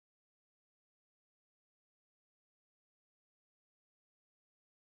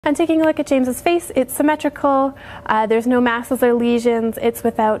And taking a look at James's face, it's symmetrical, there's no masses or lesions, it's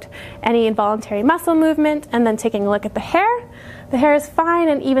without any involuntary muscle movement. And then taking a look at the hair is fine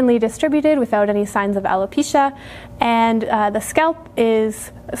and evenly distributed without any signs of alopecia. And the scalp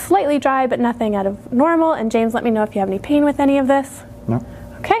is slightly dry but nothing out of normal. And James, let me know if you have any pain with any of this. No.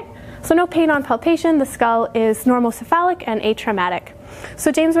 Okay, so no pain on palpation, the skull is normal cephalic and atraumatic.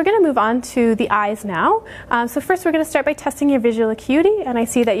 So James, we're going to move on to the eyes now. So first we're going to start by testing your visual acuity, and I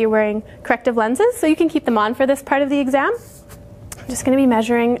see that you're wearing corrective lenses, so you can keep them on for this part of the exam. I'm just going to be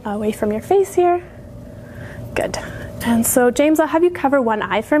measuring away from your face here. Good. And so James, I'll have you cover one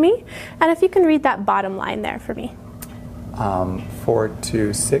eye for me, and if you can read that bottom line there for me.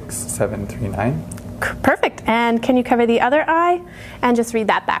 426739. Perfect. And can you cover the other eye and just read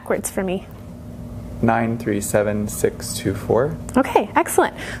that backwards for me? 937624. Okay,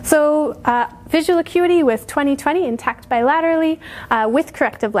 excellent. So visual acuity with 20/20 intact bilaterally with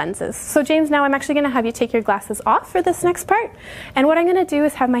corrective lenses. So James, now I'm actually going to have you take your glasses off for this next part. And what I'm going to do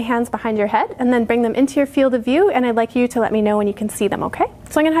is have my hands behind your head and then bring them into your field of view, and I'd like you to let me know when you can see them, okay?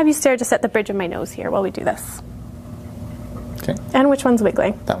 So I'm going to have you stare just at the bridge of my nose here while we do this. Okay. And which one's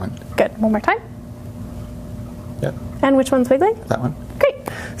wiggling? That one. Good. One more time. Yep. And which one's wiggling? That one. Great.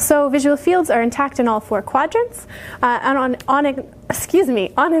 So visual fields are intact in all four quadrants. And on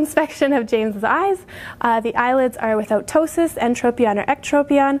inspection of James's eyes, the eyelids are without ptosis, entropion or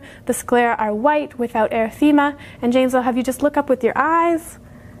ectropion. The sclera are white without erythema. And James, I'll have you just look up with your eyes,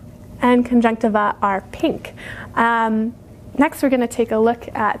 and conjunctiva are pink. Next, we're going to take a look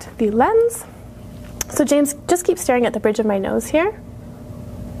at the lens. So James, just keep staring at the bridge of my nose here.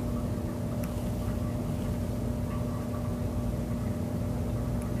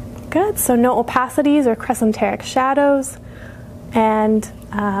 Good, so no opacities or crescenteric shadows, and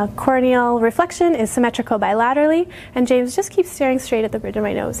corneal reflection is symmetrical bilaterally. And James, just keep staring straight at the bridge of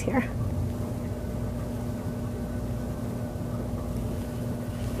my nose here.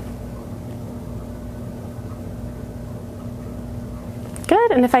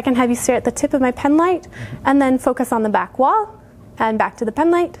 Good, and if I can have you stare at the tip of my pen light, and then focus on the back wall, and back to the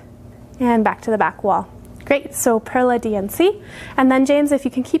pen light, and back to the back wall. Great, so Perla DNC. And then James, if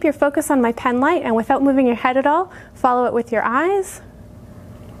you can keep your focus on my pen light and without moving your head at all, follow it with your eyes.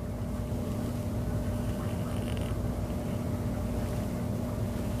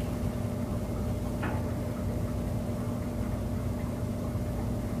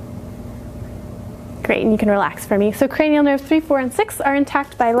 Great, and you can relax for me. So cranial nerve 3, 4, and 6 are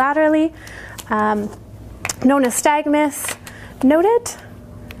intact bilaterally. No nystagmus noted.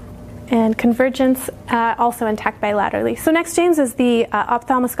 And convergence also intact bilaterally. So next, James, is the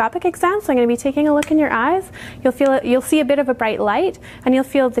ophthalmoscopic exam. So I'm going to be taking a look in your eyes. You'll see a bit of a bright light, and you'll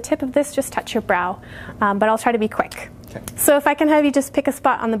feel the tip of this just touch your brow. But I'll try to be quick. Okay. So if I can have you just pick a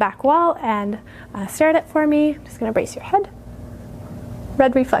spot on the back wall and stare at it for me. I'm just going to brace your head.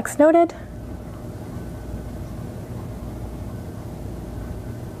 Red reflex noted.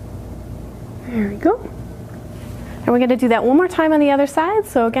 There we go. And we're going to do that one more time on the other side.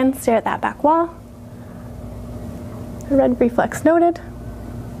 So again, stare at that back wall. Red reflex noted.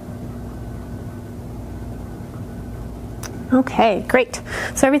 Okay, great.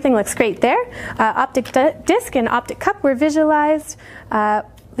 So everything looks great there. Optic disc and optic cup were visualized.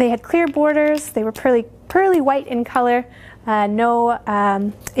 They had clear borders. They were pearly white in color. No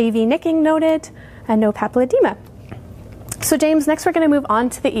AV nicking noted, and no papilledema. So James, next we're going to move on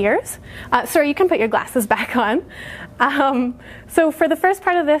to the ears. Sorry, you can put your glasses back on. So for the first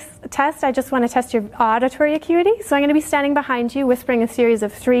part of this test, I just want to test your auditory acuity. So I'm going to be standing behind you, whispering a series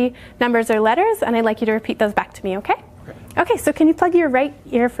of 3 numbers or letters, and I'd like you to repeat those back to me, okay? Okay, so can you plug your right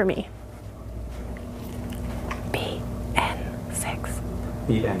ear for me? BN6.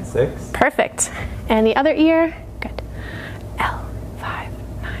 BN6. Perfect. And the other ear? Good. L5.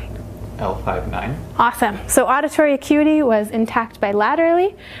 L59. Awesome. So auditory acuity was intact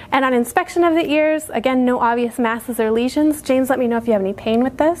bilaterally. And on inspection of the ears, again, no obvious masses or lesions. James, let me know if you have any pain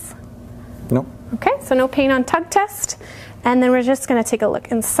with this. Nope. Okay, so no pain on tug test. And then we're just going to take a look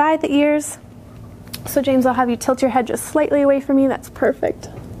inside the ears. So James, I'll have you tilt your head just slightly away from me. That's perfect.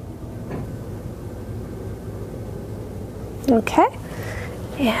 Okay.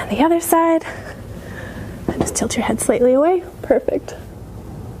 And the other side. And just tilt your head slightly away. Perfect.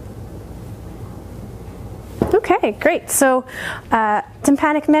 Okay, great. So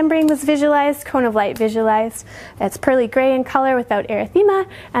tympanic membrane was visualized, cone of light visualized. It's pearly gray in color without erythema,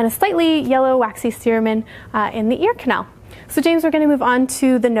 and a slightly yellow waxy cerumen in the ear canal. So James, we're going to move on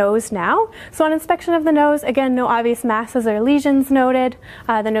to the nose now. So on inspection of the nose, again, no obvious masses or lesions noted.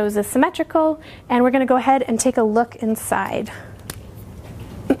 The nose is symmetrical, and we're going to go ahead and take a look inside.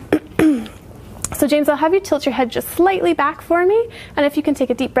 So James, I'll have you tilt your head just slightly back for me, and if you can take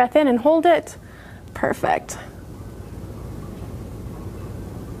a deep breath in and hold it. Perfect.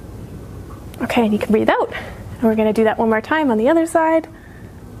 Okay, and you can breathe out. And we're going to do that one more time on the other side.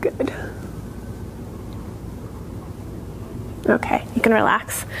 Good. Okay, you can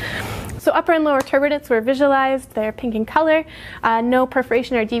relax. So upper and lower turbinates were visualized. They're pink in color. No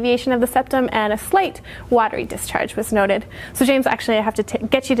perforation or deviation of the septum, and a slight watery discharge was noted. So James, actually I have to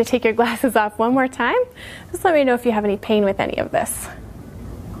get you to take your glasses off one more time. Just let me know if you have any pain with any of this.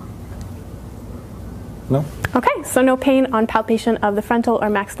 No. Okay, so no pain on palpation of the frontal or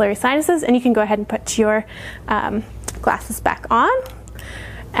maxillary sinuses, and you can go ahead and put your glasses back on.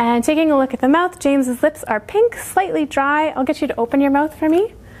 And taking a look at the mouth, James's lips are pink, slightly dry. I'll get you to open your mouth for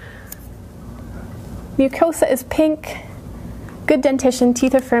me. Mucosa is pink, good dentition,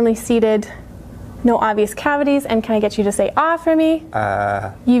 teeth are firmly seated, no obvious cavities, and can I get you to say ah for me?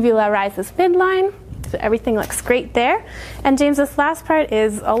 Uvula rises midline, so everything looks great there. And James, this last part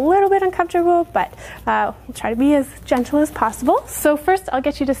is a little bit uncomfortable, but we'll try to be as gentle as possible. So first I'll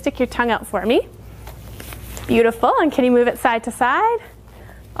get you to stick your tongue out for me. Beautiful, and can you move it side to side?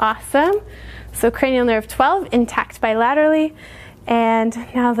 Awesome. So cranial nerve 12 intact bilaterally, and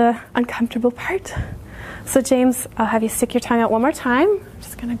now the uncomfortable part. So James, I'll have you stick your tongue out one more time. I'm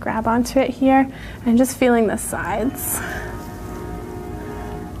just going to grab onto it here and just feeling the sides.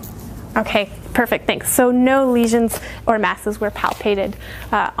 Okay, perfect, thanks. So no lesions or masses were palpated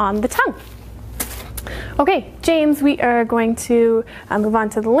on the tongue. Okay, James, we are going to move on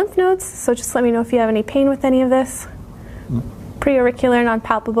to the lymph nodes. So just let me know if you have any pain with any of this. Preauricular,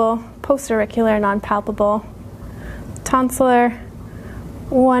 non-palpable. Postauricular, non-palpable. Tonsillar.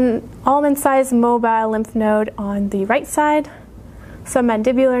 One almond-sized mobile lymph node on the right side.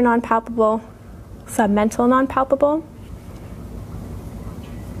 Submandibular, non-palpable. Submental, non-palpable.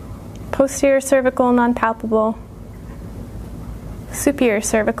 Posterior cervical, non-palpable. Superior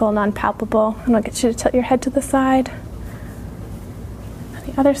cervical, non-palpable. And I'll get you to tilt your head to the side. On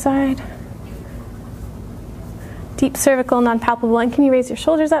the other side. Deep cervical, non-palpable. And can you raise your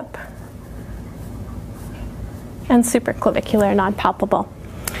shoulders up? And supraclavicular, non-palpable.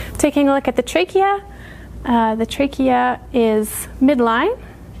 Taking a look at the trachea is midline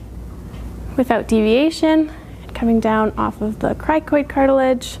without deviation, coming down off of the cricoid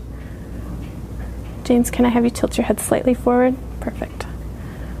cartilage. James, can I have you tilt your head slightly forward? Perfect.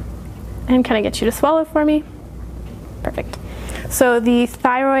 And can I get you to swallow for me? Perfect. So the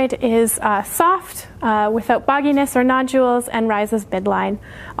thyroid is soft, without bogginess or nodules, and rises midline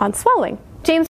on swallowing. James,